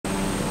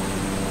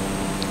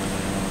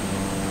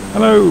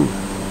Hello!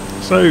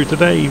 So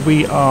today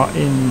we are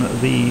in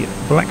the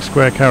Black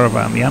Square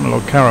Caravan, the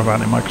Analogue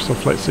Caravan in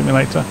Microsoft Flight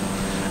Simulator,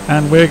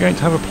 and we're going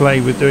to have a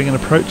play with doing an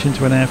approach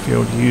into an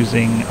airfield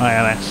using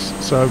ILS.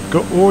 So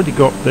I've already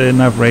got the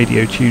nav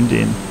radio tuned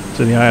in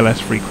to the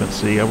ILS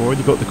frequency, I've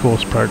already got the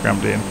course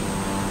programmed in,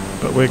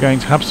 but we're going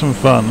to have some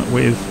fun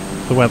with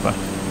the weather.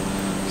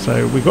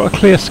 So we've got a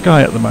clear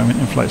sky at the moment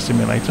in Flight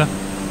Simulator,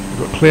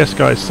 we've got clear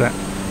skies set,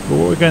 but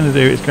what we're going to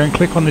do is go and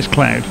click on this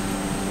cloud,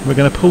 we're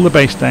going to pull the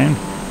base down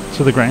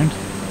to the ground,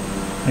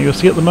 and you'll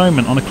see at the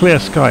moment on a clear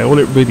sky all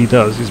it really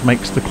does is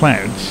makes the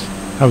clouds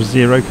have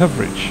zero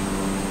coverage.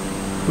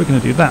 We're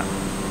going to do that.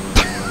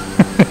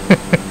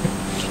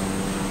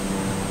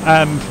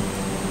 And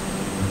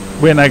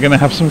we're now going to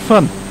have some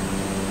fun.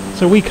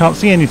 So we can't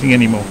see anything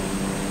anymore.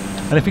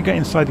 And if we get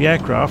inside the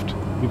aircraft,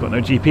 we've got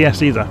no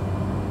GPS either.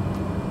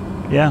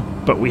 Yeah,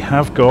 but we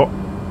have got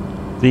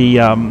the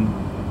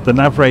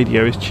nav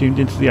radio is tuned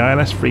into the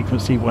ILS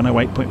frequency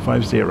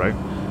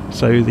 108.50.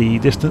 So the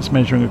distance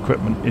measuring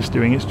equipment is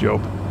doing its job.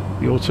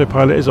 The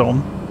autopilot is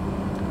on.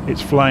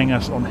 It's flying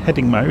us on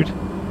heading mode,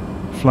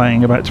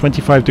 flying about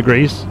 25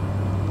 degrees,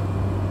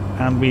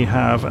 and we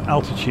have an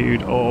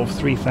altitude of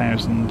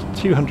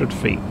 3,200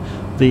 feet.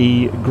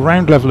 The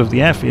ground level of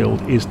the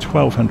airfield is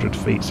 1,200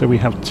 feet, so we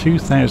have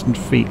 2,000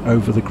 feet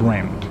over the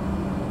ground.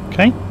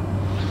 Okay?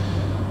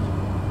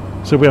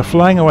 So we are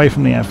flying away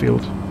from the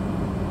airfield.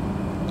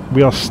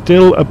 We are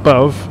still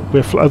above,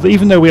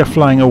 even though we are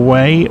flying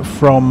away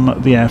from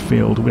the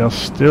airfield, we are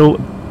still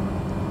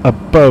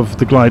above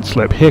the glide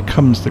slope. Here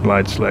comes the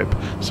glide slope.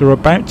 So we're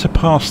about to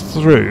pass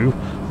through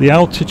the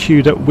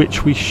altitude at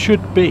which we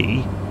should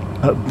be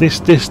at this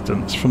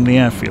distance from the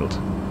airfield.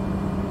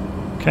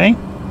 Okay?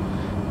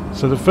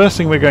 So the first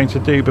thing we're going to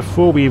do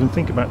before we even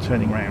think about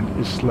turning around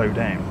is slow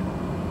down.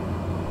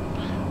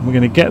 And we're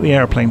going to get the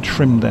aeroplane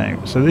trimmed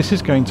out. So this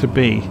is going to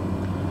be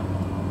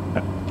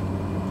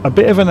a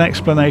bit of an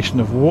explanation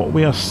of what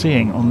we are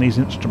seeing on these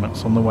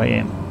instruments on the way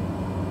in.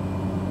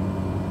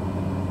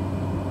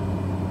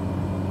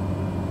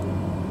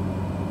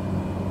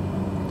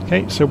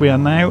 Okay, so we are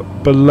now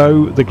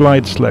below the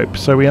glide slope,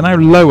 so we are now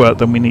lower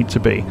than we need to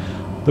be.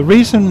 The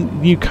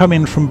reason you come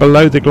in from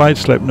below the glide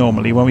slope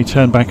normally when we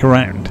turn back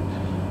around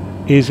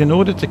is in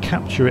order to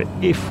capture it.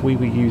 If we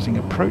were using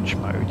approach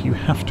mode, you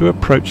have to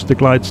approach the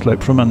glide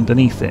slope from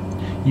underneath it.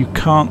 You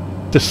can't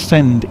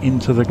descend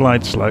into the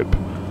glide slope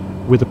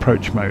with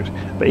approach mode.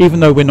 But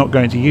even though we're not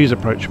going to use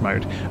approach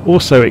mode,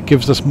 also it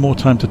gives us more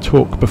time to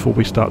talk before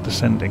we start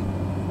descending.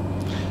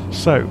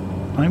 So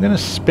I'm going to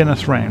spin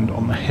us round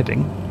on the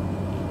heading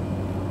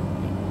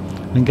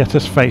and get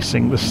us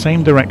facing the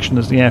same direction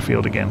as the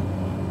airfield again.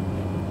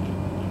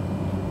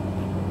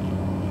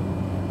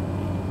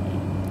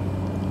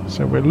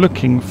 So we're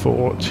looking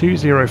for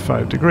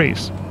 205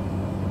 degrees.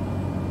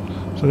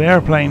 So the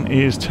aeroplane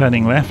is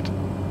turning left.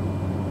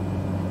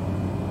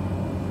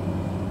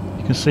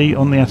 You can see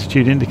on the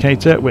attitude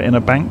indicator we're in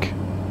a bank,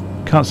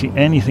 can't see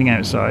anything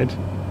outside,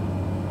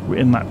 we're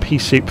in that pea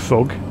soup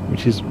fog,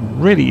 which is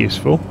really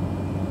useful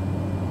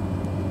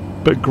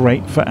but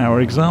great for our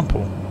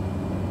example.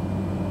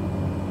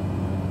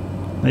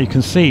 Now you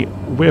can see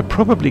we're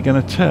probably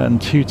going to turn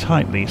too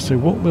tightly, so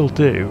what we'll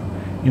do,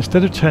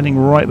 instead of turning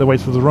right the way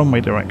to the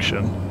runway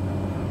direction,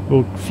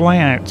 we'll fly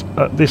out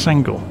at this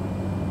angle.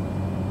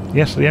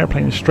 Yes, the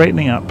airplane is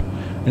straightening up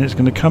and it's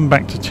going to come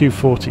back to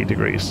 240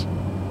 degrees.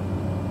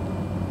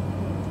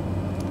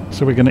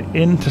 So we're going to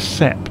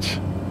intercept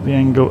the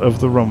angle of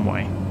the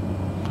runway.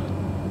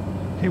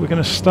 Okay, we're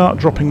going to start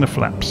dropping the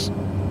flaps.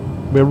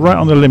 We're right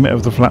on the limit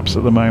of the flaps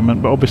at the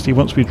moment, but obviously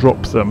once we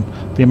drop them,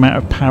 the amount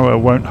of power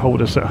won't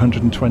hold us at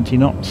 120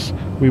 knots.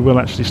 We will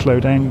actually slow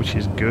down, which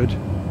is good.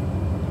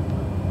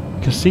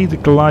 You can see the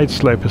glide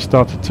slope has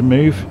started to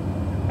move,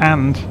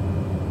 and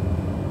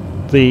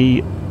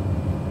the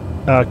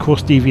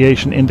course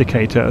deviation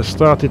indicator has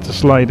started to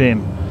slide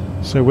in.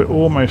 So we're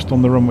almost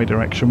on the runway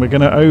direction. We're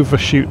going to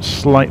overshoot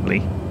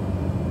slightly.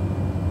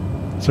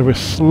 So we're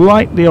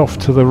slightly off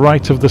to the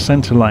right of the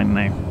centre line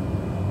now.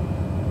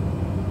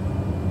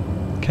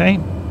 Okay?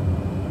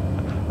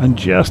 And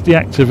just the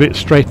act of it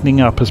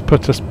straightening up has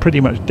put us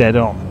pretty much dead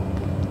on.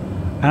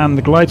 And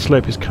the glide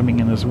slope is coming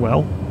in as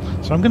well.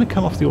 So I'm going to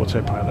come off the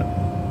autopilot.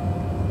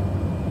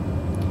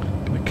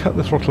 I'm going to cut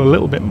the throttle a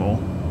little bit more.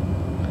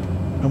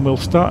 And we'll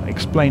start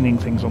explaining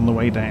things on the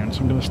way down.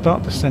 So I'm going to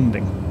start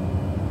descending.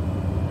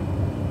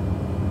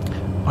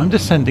 I'm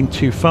descending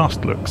too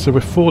fast, look, so we're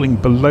falling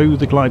below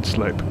the glide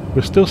slope.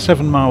 We're still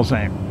 7 miles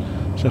out.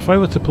 So if I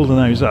were to pull the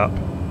nose up,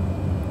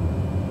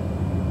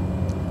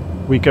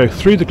 we go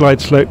through the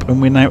glide slope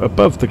and we're now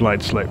above the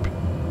glide slope.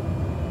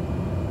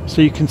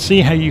 So you can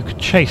see how you could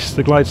chase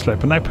the glide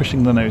slope. I'm now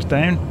pushing the nose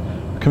down,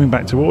 coming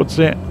back towards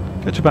it,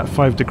 go to about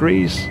 5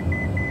 degrees,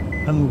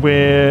 and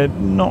we're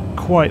not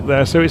quite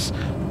there, so it's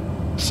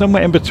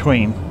somewhere in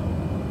between.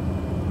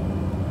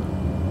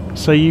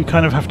 So you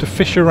kind of have to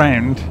fish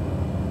around.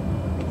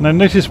 Now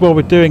notice while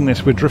we're doing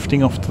this we're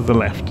drifting off to the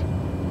left.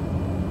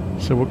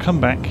 So we'll come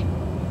back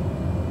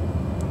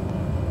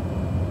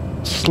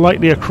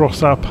slightly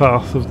across our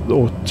path of,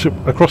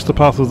 across the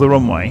path of the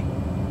runway.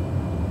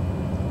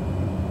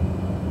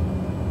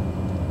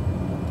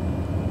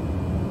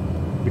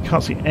 We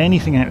can't see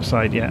anything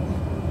outside yet.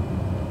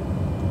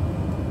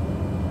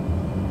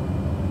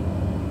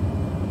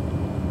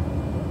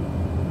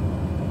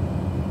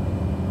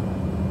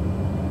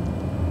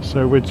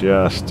 So we're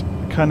just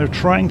kind of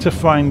trying to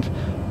find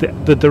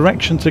the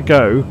direction to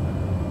go,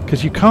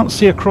 because you can't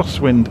see a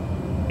crosswind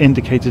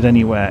indicated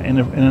anywhere in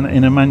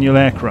a manual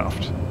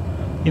aircraft.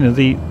 You know,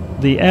 the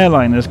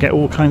airliners get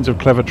all kinds of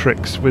clever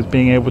tricks with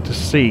being able to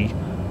see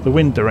the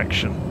wind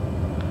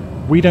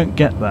direction. We don't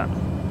get that.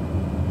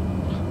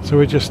 So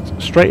we're just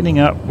straightening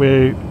up,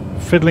 we're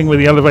fiddling with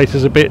the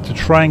elevators a bit to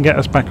try and get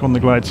us back on the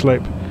glide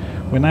slope.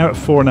 We're now at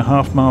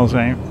 4.5 miles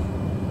out.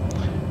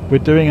 We're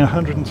doing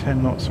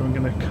 110 knots, so I'm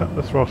going to cut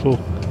the throttle.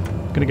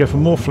 I'm going to go for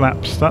more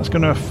flaps. That's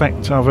going to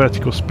affect our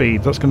vertical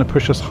speed. That's going to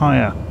push us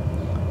higher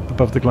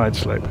above the glide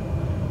slope.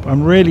 But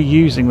I'm really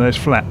using those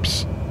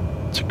flaps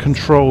to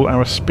control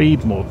our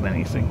speed more than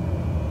anything.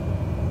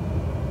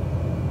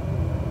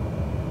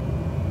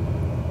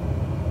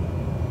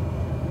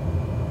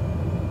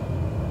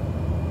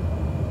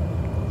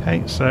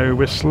 Okay, so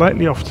we're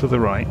slightly off to the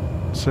right,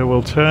 so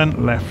we'll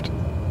turn left.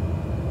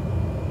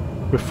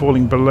 We're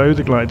falling below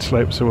the glide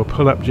slope, so we'll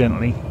pull up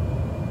gently.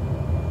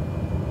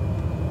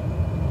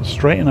 We'll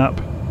straighten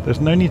up. There's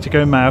no need to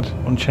go mad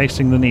on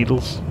chasing the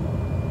needles.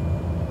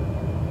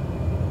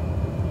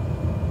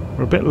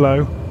 We're a bit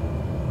low.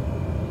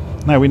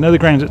 Now we know the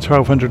ground's at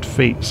 1200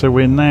 feet, so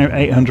we're now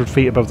 800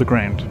 feet above the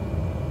ground.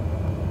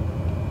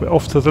 We're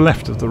off to the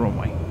left of the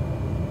runway.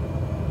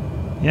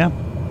 Yeah?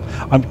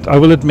 I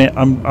will admit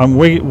I'm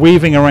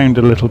weaving around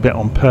a little bit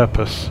on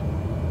purpose,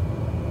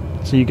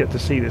 so you get to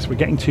see this. We're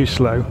getting too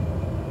slow.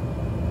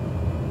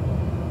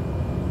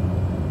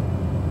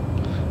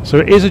 So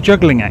it is a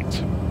juggling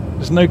act.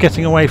 There's no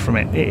getting away from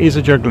it. It is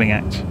a juggling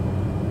act.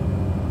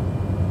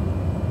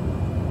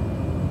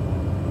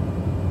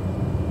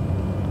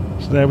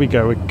 So there we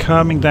go. We're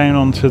coming down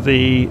onto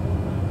the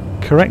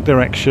correct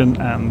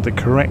direction and the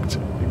correct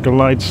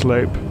glide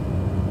slope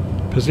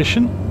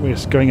position. We're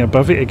going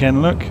above it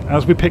again. Look,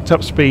 as we picked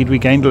up speed, we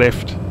gained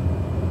lift.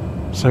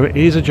 So it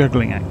is a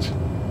juggling act.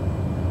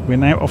 We're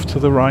now off to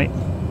the right.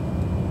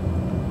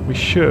 We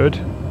should,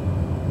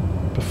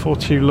 before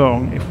too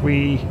long, if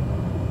we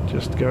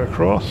just go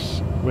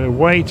across. We're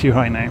way too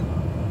high now.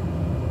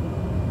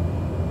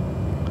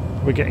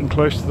 We're getting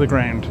close to the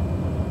ground.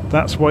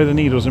 That's why the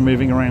needles are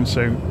moving around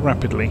so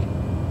rapidly.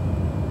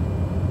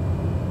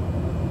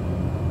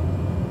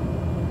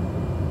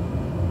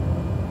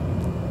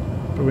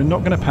 But we're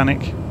not going to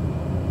panic.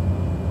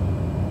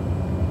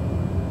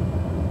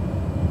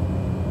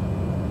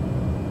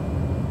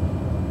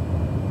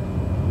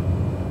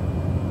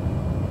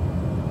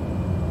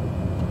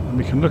 And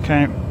we can look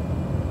out.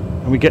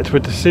 And we get to a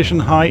decision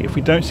height. If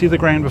we don't see the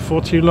ground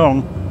before too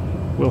long,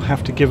 we'll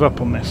have to give up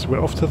on this. We're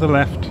off to the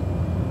left,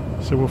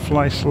 so we'll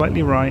fly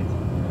slightly right,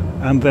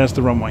 and there's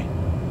the runway.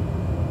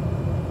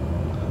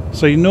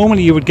 So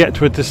normally you would get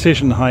to a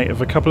decision height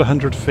of a couple of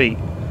 100 feet,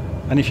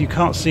 and if you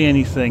can't see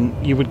anything,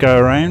 you would go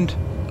around,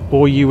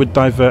 or you would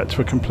divert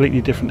to a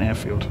completely different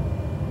airfield.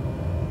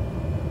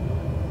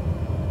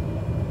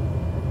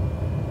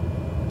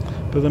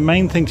 But the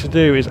main thing to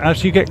do is,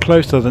 as you get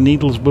closer, the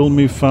needles will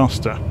move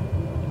faster.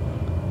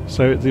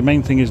 So the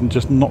main thing is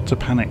just not to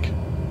panic.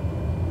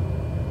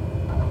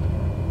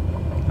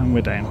 And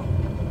we're down.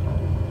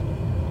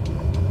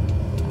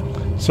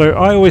 So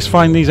I always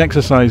find these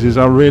exercises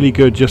are really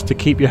good just to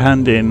keep your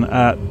hand in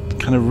at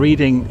kind of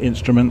reading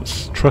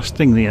instruments,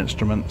 trusting the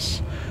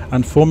instruments,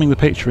 and forming the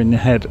picture in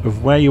your head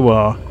of where you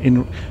are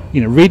in,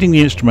 you know, reading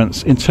the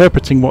instruments,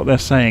 interpreting what they're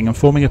saying, and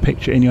forming a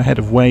picture in your head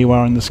of where you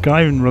are in the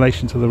sky in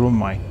relation to the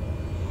runway.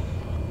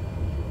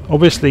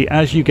 Obviously,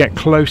 as you get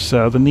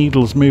closer, the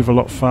needles move a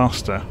lot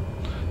faster.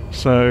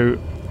 So,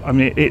 I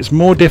mean, it's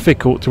more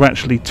difficult to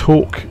actually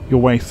talk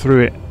your way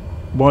through it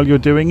while you're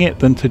doing it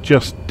than to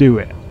just do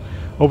it.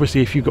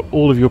 Obviously, if you've got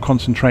all of your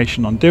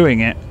concentration on doing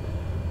it,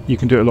 you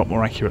can do it a lot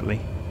more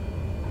accurately.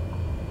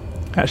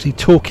 Actually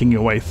talking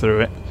your way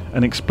through it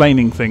and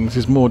explaining things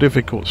is more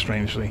difficult,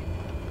 strangely.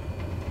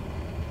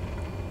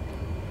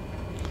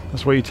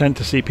 That's why you tend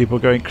to see people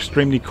go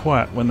extremely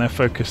quiet when they're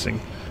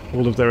focusing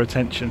all of their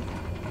attention.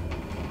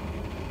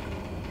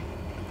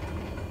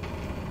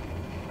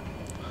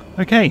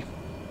 Okay,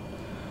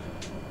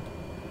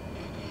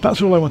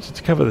 that's all I wanted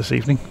to cover this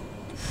evening.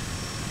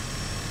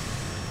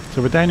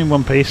 So we're down in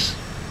one piece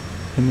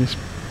in this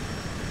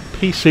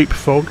pea soup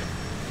fog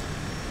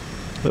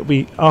that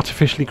we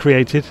artificially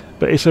created,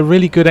 but it's a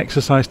really good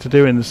exercise to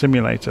do in the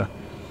simulator.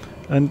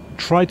 And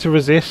try to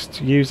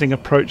resist using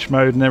approach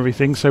mode and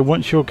everything, so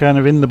once you're kind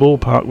of in the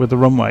ballpark with the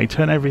runway,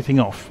 turn everything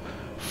off.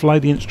 Fly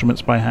the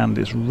instruments by hand.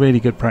 It's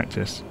really good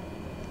practice.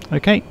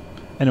 Okay,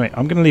 anyway,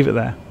 I'm going to leave it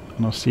there,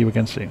 and I'll see you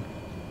again soon.